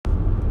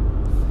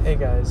Hey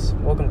guys,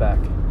 welcome back.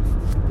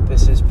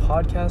 This is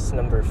podcast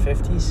number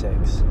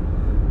 56,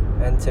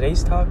 and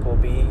today's talk will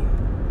be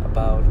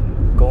about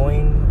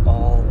going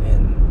all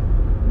in.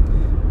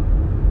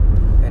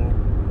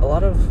 And a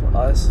lot of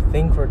us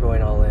think we're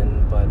going all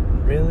in, but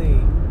really,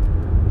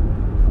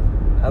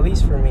 at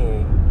least for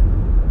me,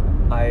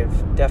 I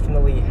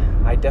definitely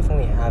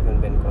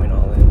haven't been going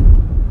all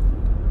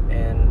in.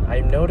 And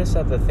I've noticed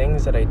that the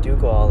things that I do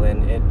go all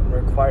in, it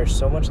requires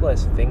so much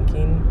less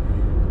thinking,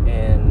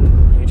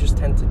 and you just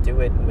tend to do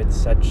it with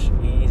such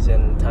ease,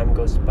 and time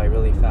goes by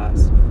really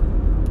fast.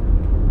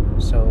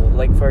 So,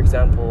 like for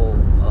example,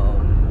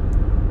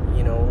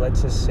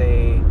 let's just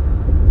say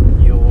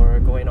you're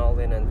going all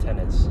in on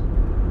tennis.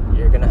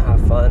 You're gonna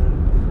have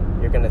fun,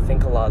 you're gonna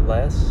think a lot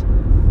less,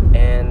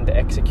 and the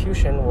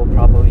execution will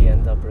probably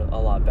end up a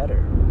lot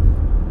better.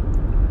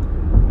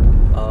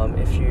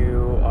 If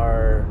you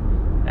are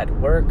at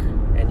work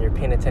and you're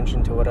paying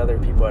attention to what other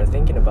people are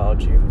thinking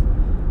about you,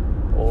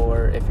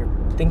 or if you're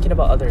thinking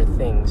about other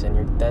things,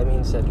 and that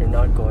means that you're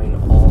not going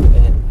all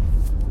in.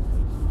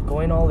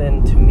 Going all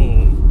in to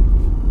me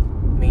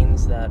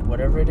means that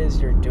whatever it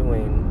is you're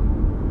doing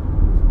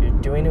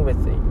it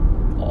with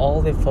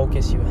all the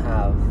focus you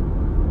have,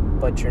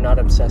 but you're not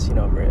obsessing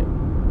over it.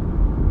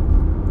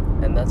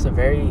 And that's a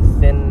very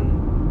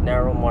thin,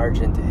 narrow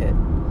margin to hit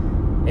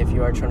if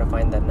you are trying to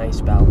find that nice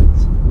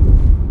balance.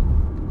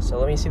 So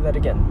let me say that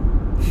again.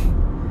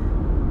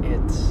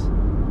 It's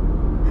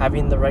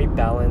having the right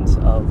balance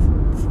of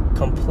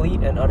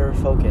complete and utter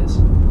focus,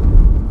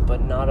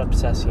 but not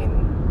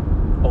obsessing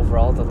over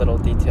all the little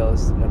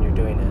details when you're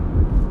doing it.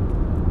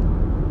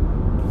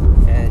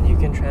 And you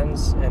can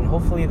and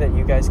hopefully that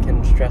you guys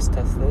can stress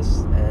test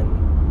this and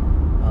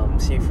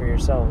see for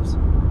yourselves.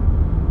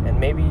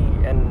 And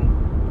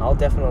I'll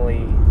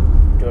definitely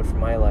do it for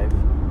my life,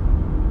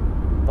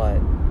 but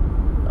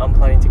I'm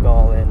planning to go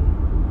all in,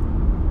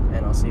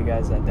 and I'll see you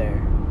guys at the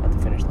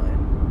finish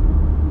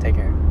line. Take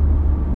care.